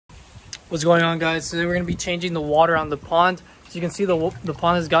What's going on, guys? Today we're going to be changing the water on the pond. As you can see, the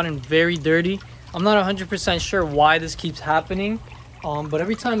pond has gotten very dirty. I'm not 100% sure why this keeps happening, but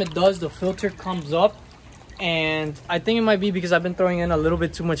every time it does, the filter comes up, and I think it might be because I've been throwing in a little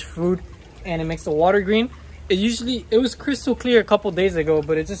bit too much food and it makes the water green. It was crystal clear a couple days ago,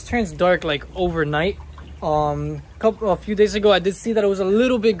 but it just turns dark like overnight. A few days ago I did see that it was a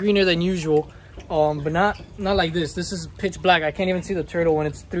little bit greener than usual, but not like this. This is pitch black. I can't even see the turtle when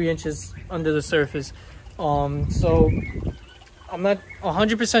it's 3 inches under the surface. So I'm not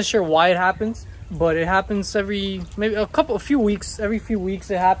 100% sure why it happens, but it happens every few weeks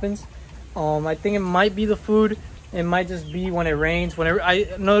it happens. I think it might be the food. It might just be when it rains. Whenever I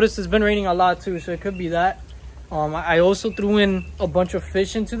noticed it's been raining a lot too, so it could be that. I also threw in a bunch of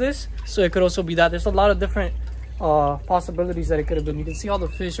fish into this, so it could also be that. There's a lot of different possibilities that it could have been. You can see all the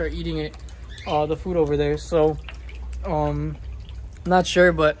fish are eating it, the food over there. So not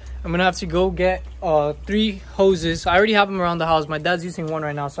sure, but I'm gonna have to go get 3 hoses. I already have them around the house. My dad's using one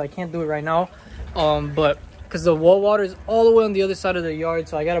right now, so I can't do it right now. But because the well water is all the way on the other side of the yard,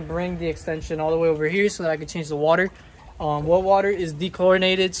 so I gotta bring the extension all the way over here so that I can change the water. Well water is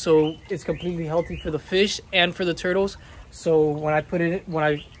dechlorinated, so it's completely healthy for the fish and for the turtles. So when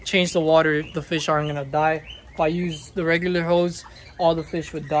I change the water, the fish aren't gonna die. If I use the regular hose, all the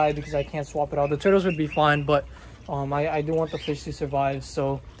fish would die because I can't swap it out. The turtles would be fine, but I do want the fish to survive,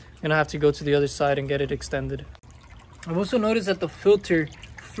 so I'm gonna have to go to the other side and get it extended. I've also noticed that the filter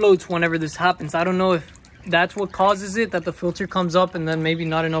floats whenever this happens. I don't know if that's what causes it, that the filter comes up and then maybe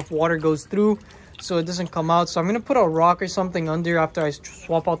not enough water goes through, so it doesn't come out. So I'm gonna put a rock or something under after I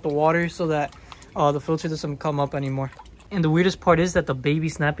swap out the water so that the filter doesn't come up anymore. And the weirdest part is that the baby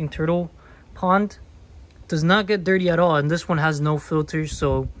snapping turtle pond does not get dirty at all, and this one has no filter.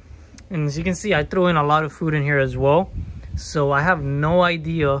 So, and as you can see, I throw in a lot of food in here as well, so I have no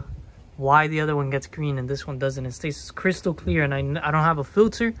idea why the other one gets green and this one doesn't. It stays crystal clear, and I don't have a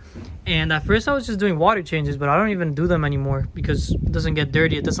filter. And at first I was just doing water changes, but I don't even do them anymore because it doesn't get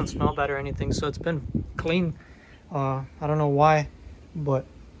dirty, it doesn't smell bad or anything, so it's been clean. I don't know why, but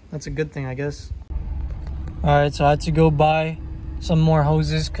that's a good thing, I guess. All right, so I had to go buy some more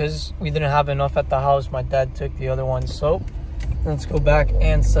hoses because we didn't have enough at the house. My dad took the other ones, so let's go back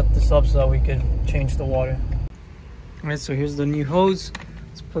and set this up so that we could change the water. All right, so here's the new hose.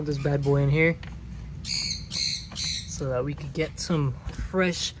 Let's plug this bad boy in here so that we could get some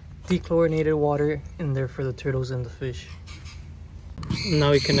fresh dechlorinated water in there for the turtles and the fish.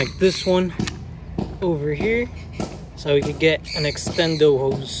 Now we connect this one over here so we could get an extendo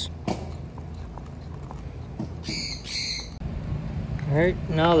hose. All right,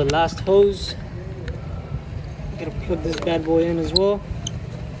 now the last hose. Gotta plug this bad boy in as well,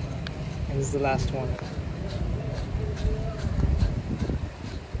 and this is the last one.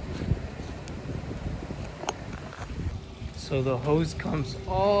 So the hose comes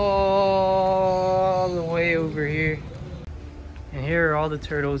all the way over here, and here are all the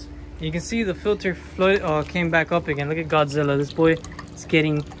turtles. You can see the filter came back up again. Look at Godzilla. This boy is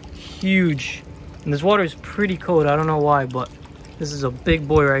getting huge, and this water is pretty cold. I don't know why, but this is a big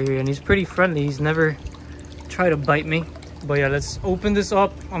boy right here, and he's pretty friendly. He's never tried to bite me. But yeah, let's open this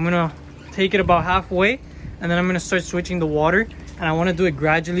up. I'm gonna take it about halfway, and then I'm gonna start switching the water. And I want to do it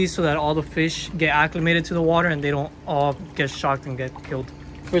gradually so that all the fish get acclimated to the water and they don't all get shocked and get killed.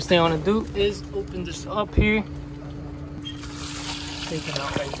 First thing I want to do is open this up here. Take it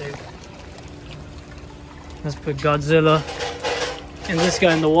out right there. Let's put Godzilla and this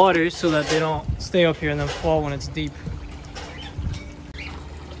guy in the water so that they don't stay up here and then fall when it's deep.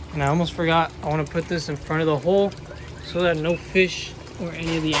 And I almost forgot, I want to put this in front of the hole so that no fish or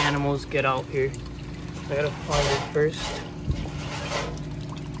any of the animals get out here. So I gotta find it first.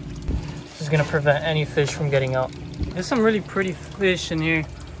 This is gonna prevent any fish from getting out. There's some really pretty fish in here.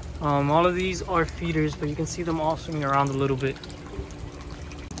 All of these are feeders, but you can see them all swimming around a little bit.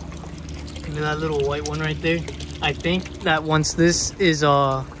 Look at that little white one right there. I think that once this is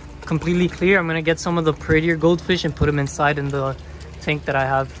completely clear, I'm gonna get some of the prettier goldfish and put them inside in the tank that I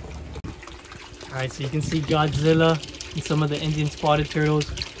have. All right, so you can see Godzilla and some of the Indian spotted turtles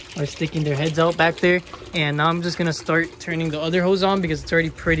are sticking their heads out back there. And now I'm just gonna start turning the other hose on because it's already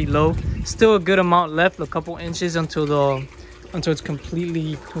pretty low. Still a good amount left, a couple inches until it's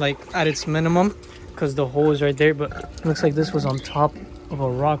completely like at its minimum, because the hole is right there. But it looks like this was on top of a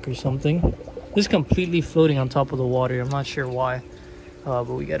rock or something. This is completely floating on top of the water. I'm not sure why, but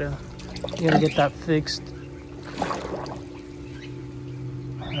we gotta get that fixed.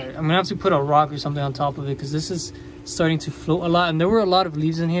 Alright, I'm gonna have to put a rock or something on top of it because this is starting to float a lot, and there were a lot of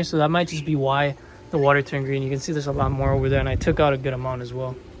leaves in here, so that might just be why the water turned green. You can see there's a lot more over there, and I took out a good amount as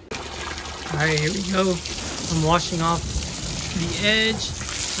well. All right, here we go. I'm washing off the edge,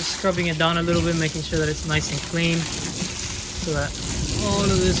 just scrubbing it down a little bit, making sure that it's nice and clean so that all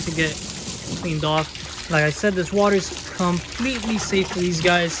of this will get cleaned off. Like I said, this water is completely safe for these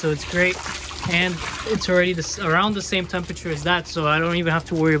guys, so it's great. And it's already around the same temperature as that, so I don't even have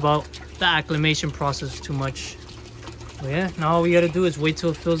to worry about the acclimation process too much. But yeah, now all we gotta do is wait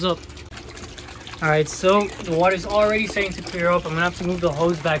till it fills up. All right, so the water's already starting to clear up. I'm gonna have to move the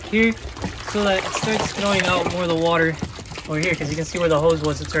hose back here so that it starts throwing out more of the water over here, because you can see where the hose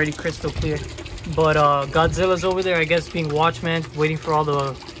was, it's already crystal clear. But Godzilla's over there, I guess, being watchman, waiting for all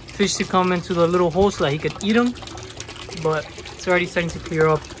the fish to come into the little hole so that he could eat them. But it's already starting to clear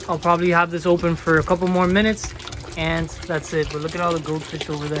up. I'll probably have this open for a couple more minutes and that's it. But look at all the goldfish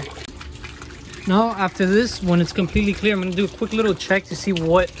over there. Now after this, when it's completely clear, I'm gonna do a quick little check to see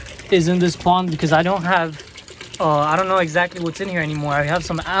what is in this pond, because I don't have I don't know exactly what's in here anymore. I have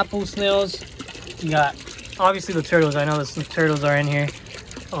some apple snails. You got obviously the turtles. I know that some turtles are in here.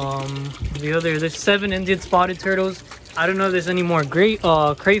 There's 7 Indian spotted turtles. I don't know if there's any more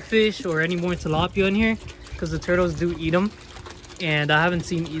crayfish or any more tilapia in here, because the turtles do eat them, and I haven't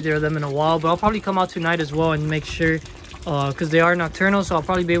seen either of them in a while. But I'll probably come out tonight as well and make sure, because they are nocturnal, so I'll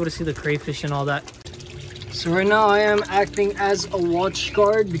probably be able to see the crayfish and all that. So right now I am acting as a watch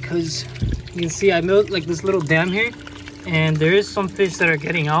guard, because you can see I built like this little dam here, and there is some fish that are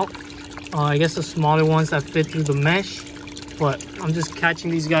getting out. I guess the smaller ones that fit through the mesh, but I'm just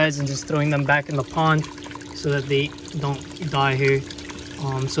catching these guys and just throwing them back in the pond so that they don't die here.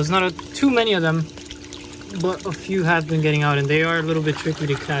 So it's not too many of them, but a few have been getting out, and they are a little bit tricky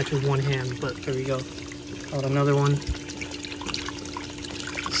to catch with one hand. But there we go, got another one.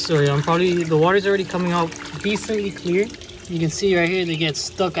 So yeah, the water's already coming out decently clear. You can see right here they get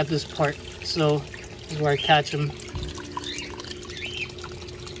stuck at this part, so this is where I catch them.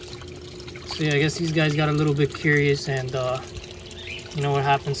 So yeah, I guess these guys got a little bit curious, and you know what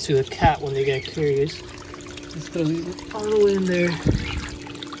happens to a cat when they get curious. Let's throw these all the way in there.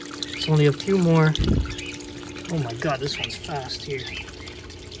 It's only a few more. Oh my god, this one's fast here.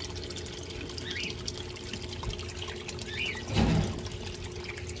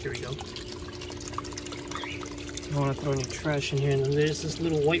 Here we go. I don't want to throw any trash in here. And then there's this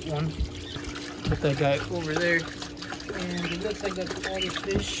little white one. Put that guy over there. And it looks like that's all the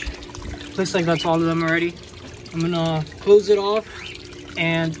fish. Looks like that's all of them already. I'm gonna close it off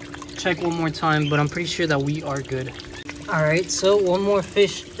and check one more time, but I'm pretty sure that we are good. All right, so one more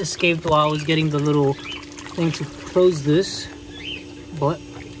fish escaped while I was getting the little thing to close this, but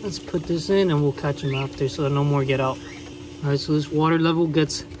let's put this in and we'll catch them after so that no more get out. All right, so this water level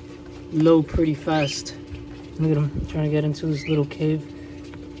gets low pretty fast. Look at him trying to get into this little cave.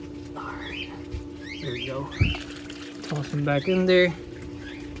 All right, there we go. Toss him back in there.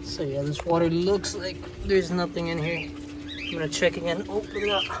 So yeah, this water looks like there's nothing in here. I'm gonna check again. Oh, look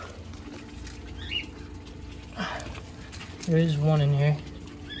at that. There is one in here.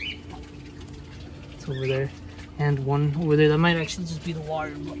 It's over there. And one over there. That might actually just be the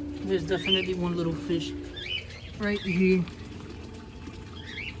water, but there's definitely one little fish right here.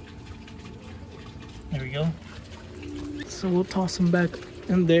 There we go. So we'll toss them back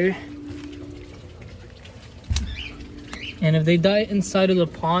in there. And if they die inside of the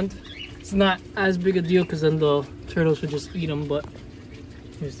pond, it's not as big a deal, because then the turtles would just eat them. But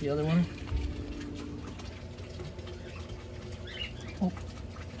here's the other one. Oh.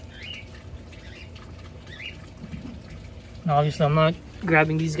 Now obviously I'm not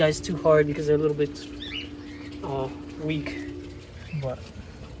grabbing these guys too hard because they're a little bit weak, but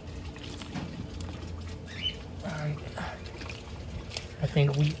alright, I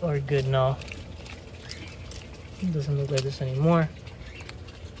think we are good now. It doesn't look like this anymore.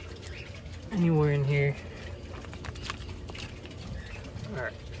 Anywhere in here.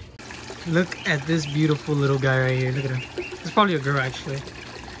 Alright. Look at this beautiful little guy right here. Look at him. It's probably a girl actually.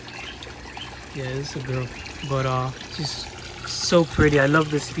 Yeah, it's a girl. But she's so pretty. I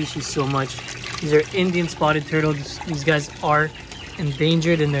love this species so much. These are Indian spotted turtles. These guys are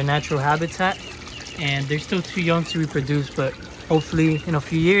endangered in their natural habitat, and they're still too young to reproduce, but hopefully in a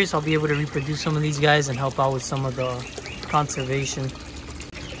few years I'll be able to reproduce some of these guys and help out with some of the conservation.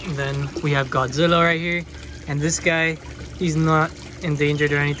 And then we have Godzilla right here, and this guy, he's not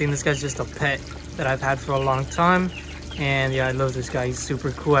endangered or anything. This guy's just a pet that I've had for a long time, and yeah, I love this guy. He's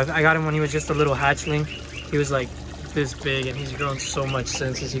super cool. I got him when he was just a little hatchling. He was like this big, and he's grown so much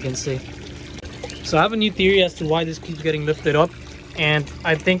since, as you can see. So I have a new theory as to why this keeps getting lifted up, and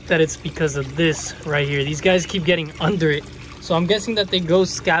I think that it's because of this right here. These guys keep getting under it. So I'm guessing that they go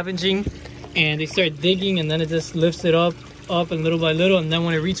scavenging and they start digging, and then it just lifts it up. up and little by little, and then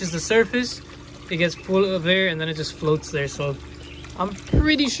when it reaches the surface, it gets full of air and then it just floats there. So I'm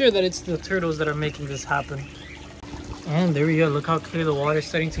pretty sure that it's the turtles that are making this happen. And there we go. Look how clear the water is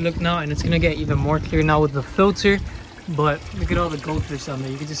starting to look now, and it's gonna get even more clear now with the filter. But look at all the goldfish down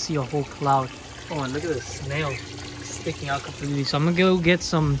there. You can just see a whole cloud. Oh, and look at the snail sticking out completely. So I'm gonna go get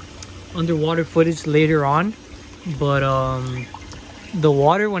some underwater footage later on. But the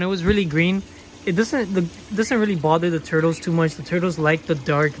water, when it was really green, it doesn't really bother the turtles too much. The turtles like the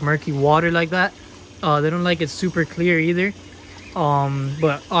dark, murky water like that. They don't like it super clear either.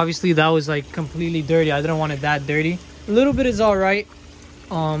 But obviously that was like completely dirty. I didn't want it that dirty. A little bit is all right,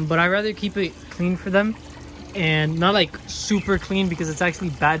 but I'd rather keep it clean for them, and not like super clean because it's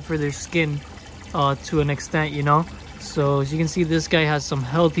actually bad for their skin to an extent, you know. So as you can see, this guy has some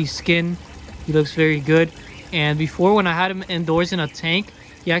healthy skin. He looks very good. And before, when I had him indoors in a tank,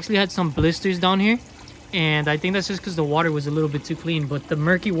 he actually had some blisters down here, and I think that's just because the water was a little bit too clean. But the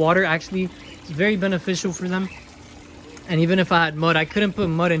murky water actually is very beneficial for them. And even if I had mud, I couldn't put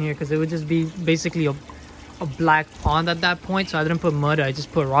mud in here because it would just be basically a black pond at that point. So I didn't put mud, I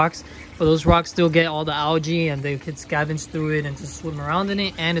just put rocks. But those rocks still get all the algae, and they could scavenge through it and just swim around in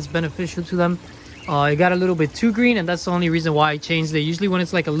it, and it's beneficial to them. It got a little bit too green, and that's the only reason why I changed it. Usually when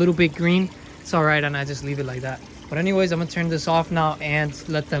it's like a little bit green, it's all right, and I just leave it like that. But anyways, I'm gonna turn this off now and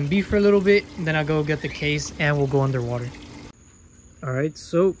let them be for a little bit. Then I'll go get the case and we'll go underwater. All right,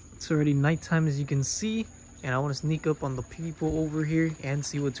 so it's already nighttime, as you can see, and I want to sneak up on the people over here and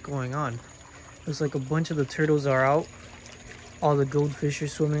see what's going on. Looks like a bunch of the turtles are out. All the goldfish are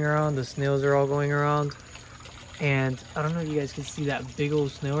swimming around. The snails are all going around. And I don't know if you guys can see that big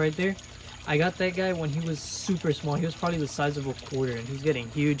old snail right there. I got that guy when he was super small. He was probably the size of a quarter, and he's getting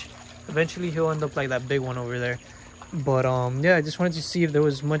huge. Eventually he'll end up like that big one over there. But yeah, I just wanted to see if there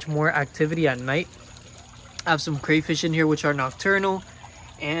was much more activity at night. I have some crayfish in here which are nocturnal,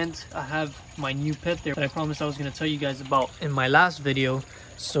 and I have my new pet there that I promised I was going to tell you guys about in my last video.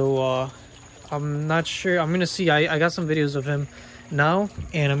 So I'm not sure. I'm gonna see. I got some videos of him now,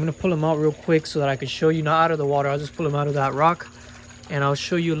 and I'm gonna pull him out real quick so that I can show you. Not out of the water, I'll just pull him out of that rock, and I'll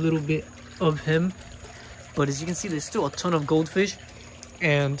show you a little bit of him. But as you can see, there's still a ton of goldfish,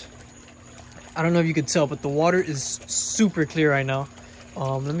 and I don't know if you could tell, but the water is super clear right now.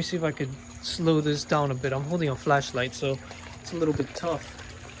 Let me see if I could slow this down a bit. I'm holding a flashlight, so it's a little bit tough.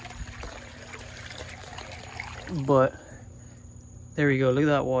 But there we go. Look at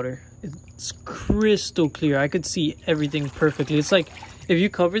that water. It's crystal clear. I could see everything perfectly. It's like if you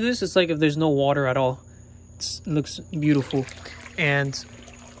cover this, it's like if there's no water at all. It looks beautiful. And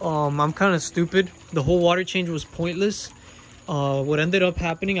I'm kind of stupid. The whole water change was pointless. What ended up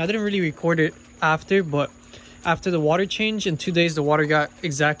happening, I didn't really record it after, but after the water change, in 2 days the water got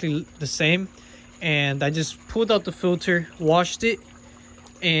exactly the same, and I just pulled out the filter, washed it,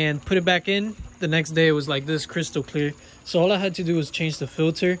 and put it back in. The next day it was like this, crystal clear. So all I had to do was change the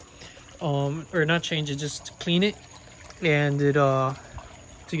filter, or not change it, just clean it, and it so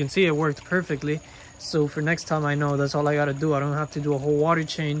you can see it worked perfectly. So for next time, I know that's all I gotta do. I don't have to do a whole water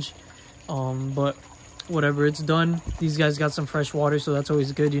change. But whatever, it's done. These guys got some fresh water, so that's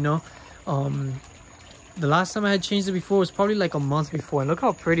always good, you know. The last time I had changed it before was probably like a month before, and look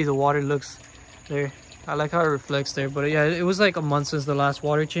how pretty the water looks there. I like how it reflects there. But yeah, it was like a month since the last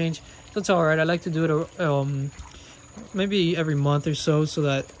water change. That's all right. I like to do it maybe every month or so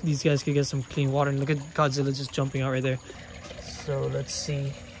that these guys could get some clean water. And look at Godzilla just jumping out right there. So let's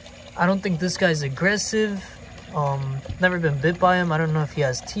see. I don't think this guy's aggressive. Never been bit by him. I don't know if he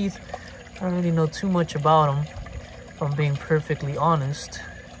has teeth. I don't really know too much about him, if I'm being perfectly honest.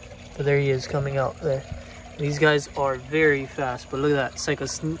 But there he is coming out there. These guys are very fast, but look at that. It's like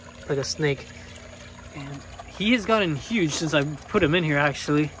a snake. And he has gotten huge since I put him in here,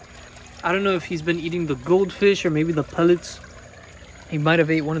 actually. I don't know if he's been eating the goldfish or maybe the pellets. He might have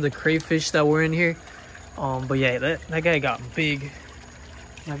ate one of the crayfish that were in here. But yeah, that guy got big.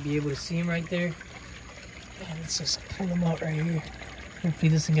 Might be able to see him right there. And let's just pull him out right here. Hopefully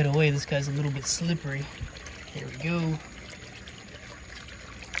this doesn't get away. This guy's a little bit slippery. There we go.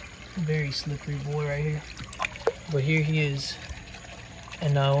 Very slippery boy right here. But here he is.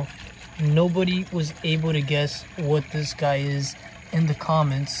 And now nobody was able to guess what this guy is in the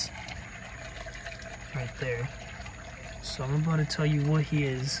comments. Right there. So I'm about to tell you what he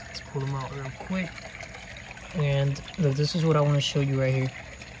is. Let's pull him out real quick. And look, this is what I want to show you right here.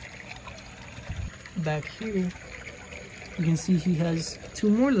 Back here, you can see he has two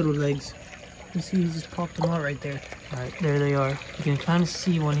more little legs. You see he just popped them out right there. Alright, there they are. You can kind of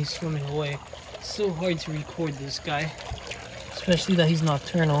see when he's swimming away. It's so hard to record this guy, especially that he's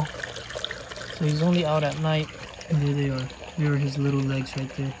nocturnal. So he's only out at night. And there they are. Here are his little legs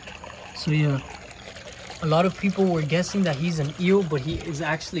right there. So yeah, a lot of people were guessing that he's an eel, but he is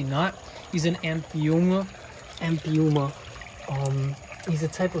actually not. He's an Amphiuma. He's a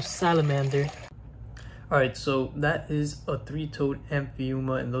type of salamander. Alright, so that is a three-toed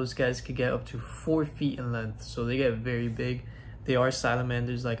Amphiuma, and those guys could get up to 4 feet in length, so they get very big. They are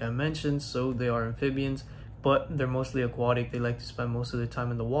salamanders like I mentioned, so they are amphibians, but they're mostly aquatic. They like to spend most of their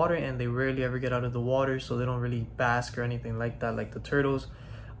time in the water, and they rarely ever get out of the water, so they don't really bask or anything like that like the turtles.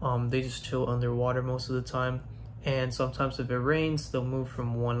 They just chill underwater most of the time, and sometimes if it rains, they'll move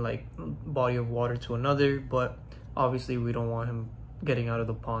from one like body of water to another, but obviously we don't want him getting out of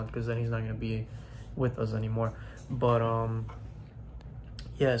the pond because then he's not going to be with us anymore. But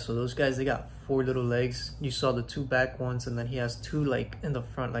yeah, so those guys, they got 4 little legs. You saw the 2 back ones, and then he has 2 like in the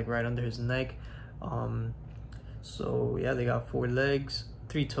front, like right under his neck. So yeah, they got 4 legs,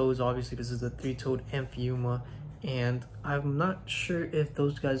 3 toes. Obviously this is the 3-toed Amphiuma, and I'm not sure if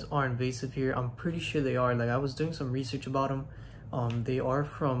those guys are invasive here. I'm pretty sure they are. Like, I was doing some research about them. They are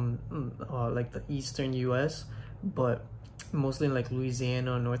from like the eastern US, but mostly in like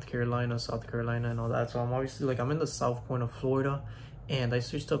Louisiana, North Carolina, South Carolina, and all that. So I'm obviously like, I'm in the south point of Florida, and I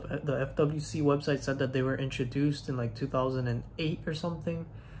searched up the FWC website, said that they were introduced in like 2008 or something.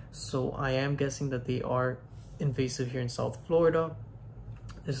 So I am guessing that they are invasive here in South Florida.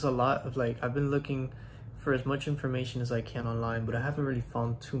 There's a lot of like, I've been looking for as much information as I can online, but I haven't really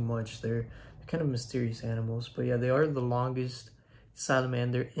found too much. They're kind of mysterious animals, but yeah, they are the longest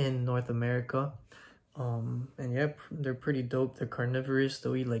salamander in North America. And yeah, they're pretty dope. They're carnivorous.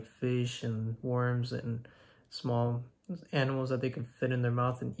 They'll eat like fish and worms and small animals that they can fit in their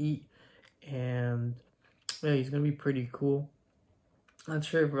mouth and eat. And yeah, he's gonna be pretty cool. Not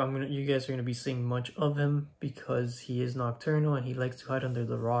sure if you guys are gonna be seeing much of him because he is nocturnal and he likes to hide under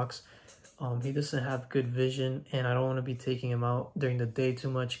the rocks. He doesn't have good vision, and I don't want to be taking him out during the day too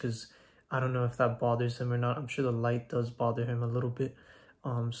much because I don't know if that bothers him or not. I'm sure the light does bother him a little bit.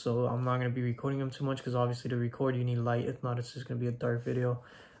 So I'm not going to be recording him too much because obviously to record you need light. If not, it's just going to be a dark video.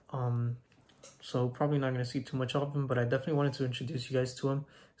 So probably not going to see too much of him, but I definitely wanted to introduce you guys to him.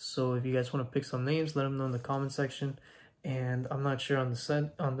 So if you guys want to pick some names, let them know in the comment section. And I'm not sure on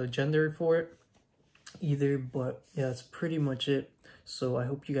the gender for it either, but yeah, that's pretty much it. So I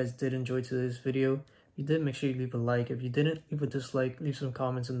hope you guys did enjoy today's video. If you did, make sure you leave a like. If you didn't, leave a dislike. Leave some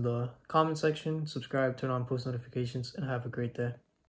comments in the comment section. Subscribe, turn on post notifications, and have a great day.